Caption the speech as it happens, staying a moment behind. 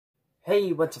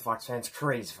Hey, what's up, Fox fans?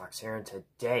 Crazy Fox here, and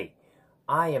today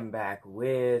I am back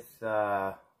with,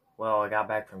 well, I got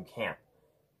back from camp.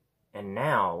 And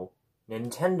now,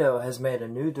 Nintendo has made a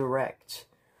new Direct.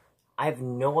 I have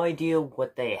no idea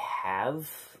what they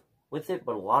have with it,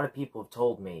 but a lot of people have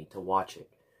told me to watch it.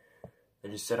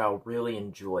 They just said I'll really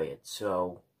enjoy it,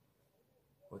 so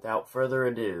without further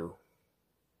ado,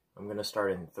 I'm going to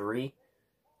start in 3.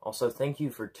 Also, thank you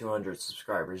for 200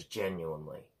 subscribers,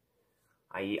 genuinely.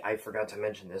 I forgot to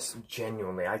mention this,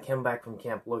 genuinely. I came back from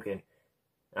camp looking,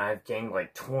 and I've gained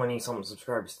like 20-something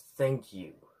subscribers. Thank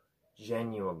you.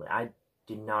 Genuinely. I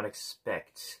did not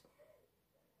expect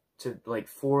to, like,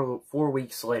 4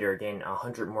 weeks later, gain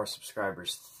 100 more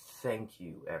subscribers. Thank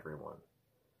you, everyone.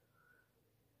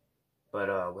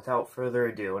 But, without further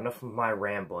ado, enough of my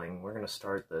rambling. We're gonna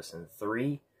start this in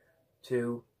 3,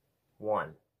 2,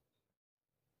 1.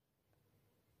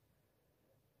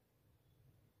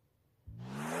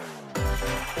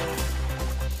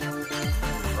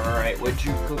 Alright, what'd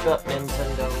you cook up,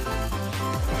 Nintendo?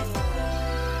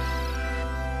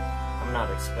 I'm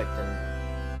not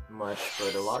expecting much,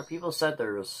 but a lot of people said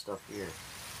there was stuff here.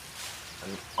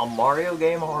 A Mario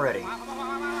game already.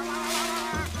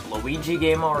 Luigi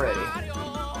game already.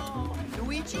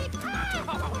 Luigi?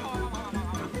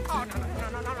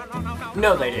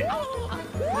 No, they didn't.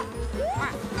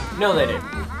 No, they didn't.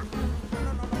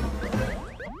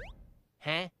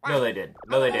 Huh? No, they didn't.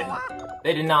 No, they didn't.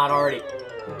 They did not already.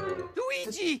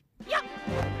 Luigi! Yep.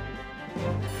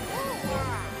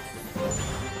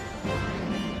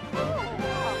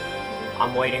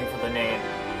 I'm waiting for the name.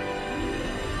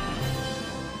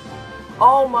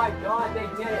 Oh my god,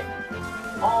 they did it!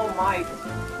 Oh my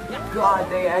god,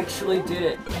 they actually did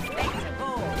it!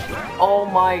 Oh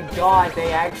my god,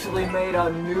 they actually made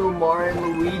a new Mario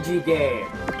and Luigi game!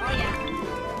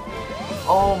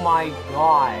 Oh my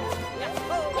god!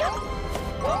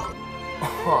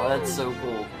 Oh, that's so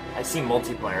cool. I see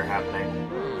multiplayer happening.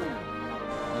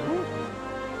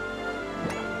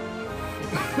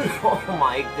 Oh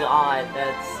my god,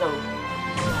 that's so...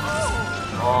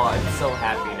 Oh, I'm so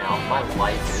happy now. My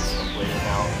life is completed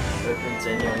now. We're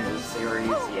continuing the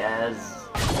series, yes.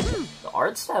 The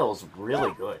art style is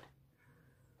really good.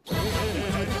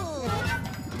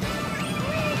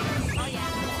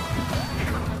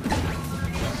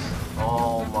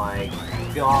 Oh my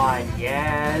god,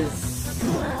 yes!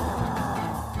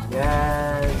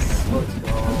 Yes! Let's go.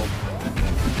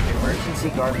 The emergency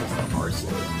guard is the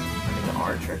arsenal. I mean, the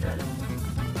R trigger.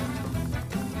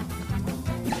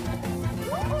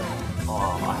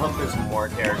 Oh, I hope there's more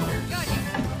characters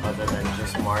other than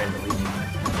just Mario and Luigi.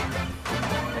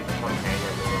 Like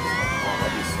companions. Oh,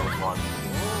 that'd be so fun.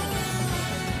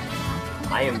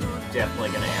 I am definitely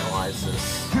gonna analyze this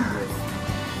with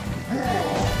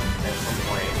at some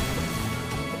point.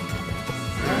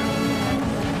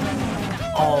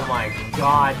 Oh my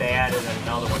god, they added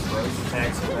another one. Rose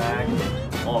attacks are back.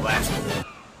 Oh, that's cool.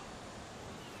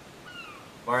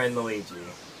 Mario and Luigi.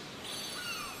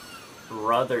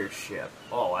 Brothership.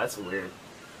 Oh, that's weird.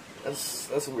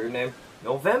 That's a weird name.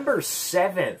 November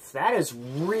 7th. That is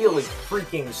really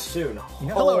freaking soon.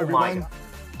 Hello, everyone.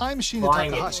 I'm Shinya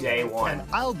Flying Takahashi, day one. and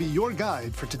I'll be your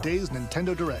guide for today's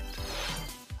Nintendo Direct.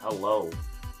 Hello.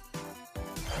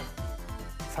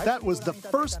 That was the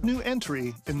first new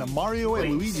entry in the Mario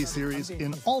and Luigi series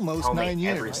in almost Tell 9 me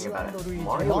years. everything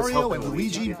about it. Mario and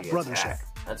Luigi Brothership.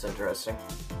 That's interesting.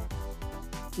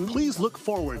 Please look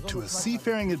forward to a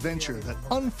seafaring adventure that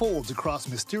unfolds across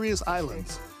mysterious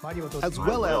islands, as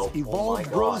well as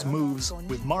evolved Bros moves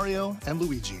with Mario and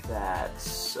Luigi. That's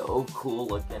so cool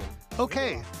looking.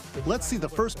 Okay, let's see the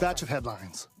first batch of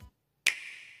headlines.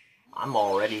 I'm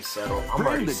already settled. I'm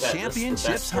already the set. championships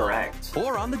This is the best direct.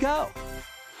 or on the go.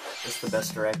 This is the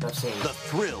best direct I've seen. The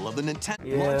thrill of the Nintendo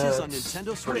Yeah, launches on it's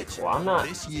Nintendo pretty Switch cool. I'm not.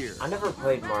 this year. I never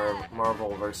played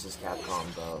Marvel vs. Capcom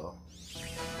though.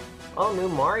 Oh, new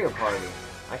Mario Party.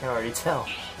 I can already tell.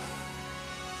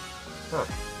 Huh.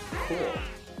 Cool.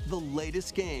 The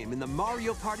latest game in the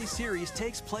Mario Party series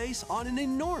takes place on an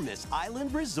enormous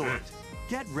island resort.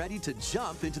 Get ready to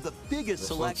jump into the biggest This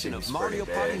one selection of seems Mario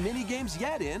pretty Party big. mini-games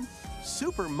yet in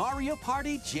Super Mario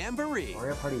Party Jamboree.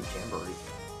 Mario Party Jamboree.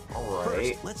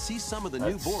 Alright. First, let's see some of the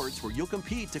new That's boards where you'll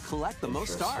compete to collect the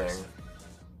most stars. Interesting.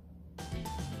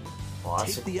 Well,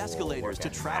 that's Take a the cool escalators to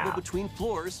looking travel map. between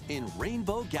floors in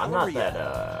Rainbow I'm not Galleria.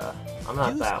 that, I'm not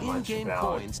Use that much in-game about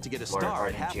coins to get a Mario star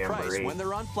Party at half price Jamboree. when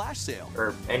they're on flash sale.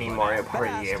 Or any But Mario act Party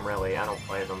fast. game, really. I don't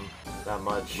play them that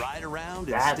much. Ride around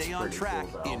and That's stay on pretty track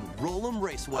cool, though. in Roll'em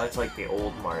Raceway. That's like the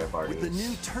old Mario Parties. With the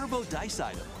new Turbo Dice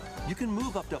item, you can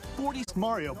move up to 40...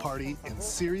 Mario Party in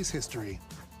series history.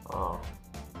 Oh.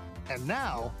 And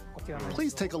now,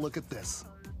 please take a look at this.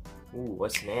 Ooh,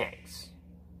 what's next?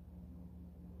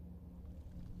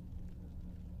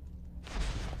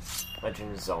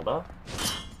 Legend of Zelda?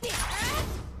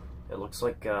 It looks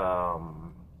like, what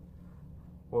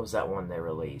was that one they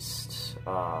released?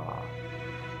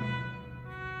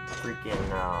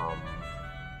 Freaking, I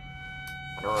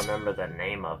don't remember the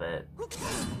name of it.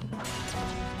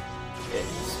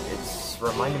 It's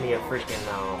reminding me of freaking,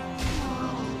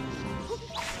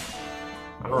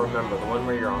 I don't remember, the one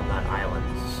where you're on that island.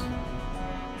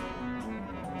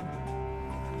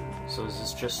 So is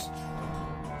this just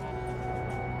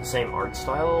the same art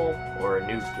style, or a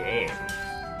new game?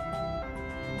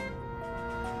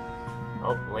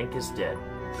 Oh, Link is dead.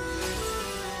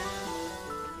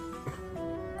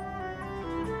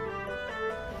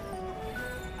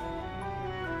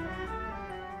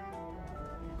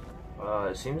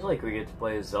 It seems like we get to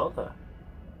play Zelda.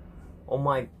 Oh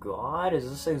my god, is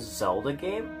this a Zelda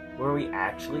game? Where we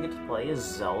actually get to play as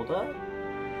Zelda?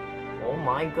 Oh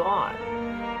my god.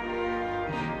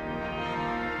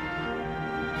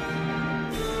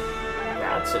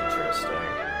 That's interesting.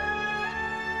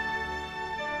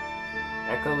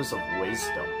 Echoes of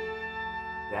Wisdom.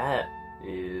 That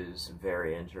is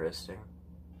very interesting.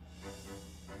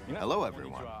 Hello,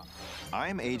 everyone.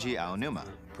 I'm Eiji Aonuma,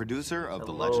 producer of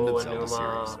the Legend of Zelda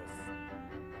series.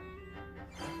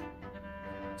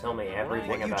 Tell me everything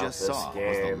What you about just this saw game.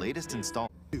 was the latest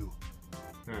installment.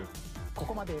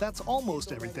 That's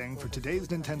almost everything for today's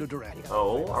Nintendo Direct.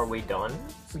 Oh, are we done?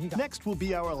 Next will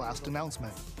be our last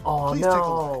announcement. Oh Please take a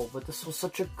look. no, but this was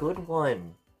such a good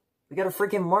one. We got a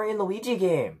freaking Mario and Luigi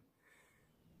game.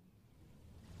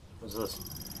 What's this?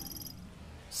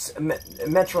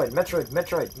 Metroid.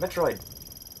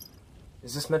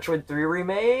 Is this Metroid 3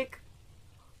 remake?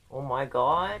 Oh my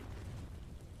god.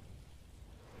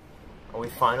 Are we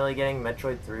finally getting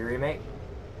Metroid 3 remake?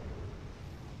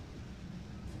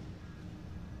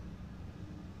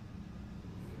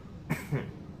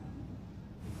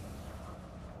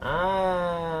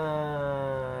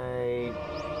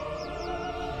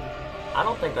 I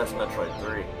don't think that's Metroid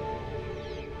 3.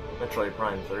 Metroid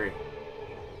Prime 3.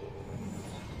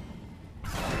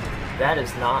 That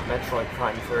is not Metroid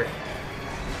Prime 3.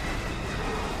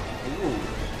 Ooh.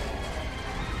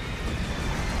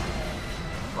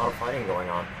 A lot of fighting going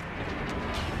on.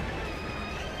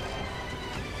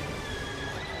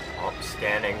 Oh,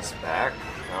 scanning's back.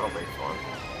 That'll be fun.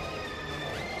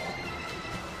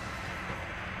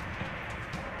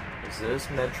 Is this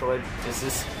Metroid? Is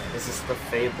this the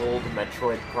fabled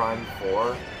Metroid Prime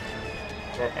 4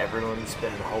 that everyone's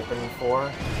been hoping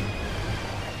for?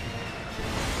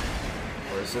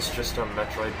 Or is this just a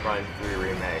Metroid Prime 3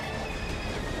 remake?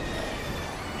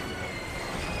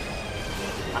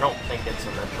 I don't think it's a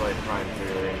Metroid Prime 3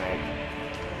 remake.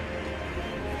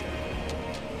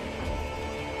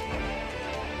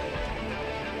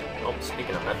 Oh,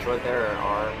 speaking of Metroid, there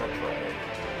are Metroid.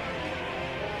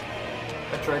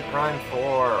 Metroid Prime 4.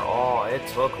 Oh, it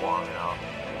took long enough.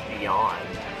 Beyond.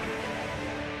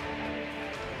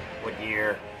 What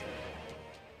year?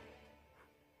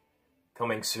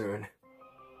 Coming soon.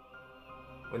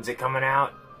 When's it coming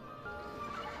out?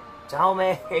 Tell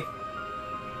me!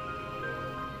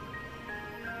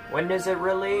 When does it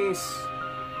release?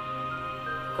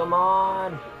 Come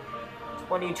on!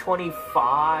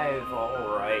 2025!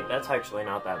 Alright, that's actually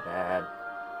not that bad.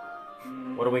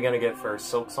 What are we gonna get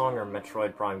first, Silksong or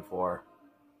Metroid Prime 4?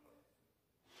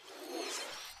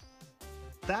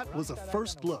 That was a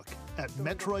first look at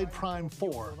Metroid Prime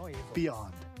 4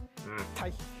 Beyond.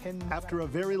 After a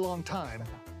very long time,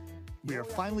 we are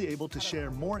finally able to share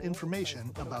more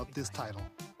information about this title.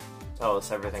 Tell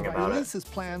us everything about it. Release is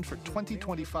planned for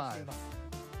 2025,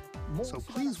 so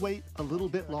please wait a little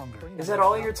bit longer. Is that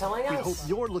all you're telling We hope us?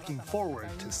 you're looking forward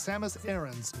to Samus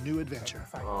Aran's new adventure.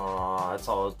 Aw, that's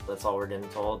all we're getting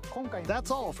told. That's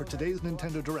all for today's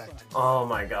Nintendo Direct. Oh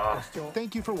my god.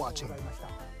 Thank you for watching.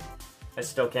 I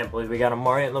still can't believe we got a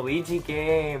Mario and Luigi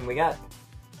game. We got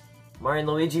Mario and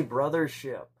Luigi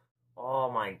Brothership.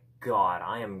 Oh my god,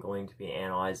 I am going to be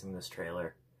analyzing this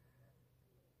trailer.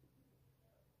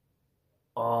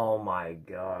 Oh my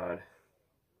god.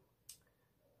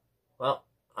 Well,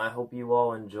 I hope you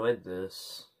all enjoyed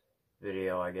this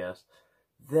video, I guess.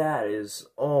 That is,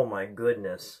 oh my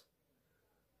goodness.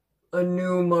 A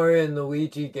new Mario and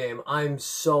Luigi game. I'm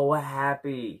so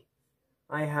happy.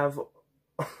 I have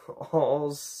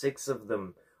all 6 of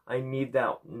them. I need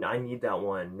that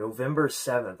one. November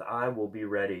 7th, I will be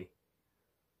ready.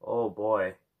 Oh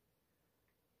boy.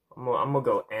 I'm gonna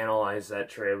go analyze that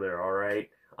trailer, alright?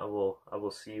 I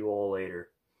will see you all later.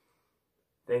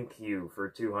 Thank you for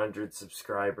 200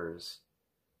 subscribers.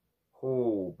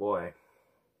 Oh boy.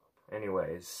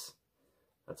 Anyways,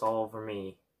 that's all for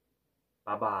me.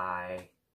 Bye-bye.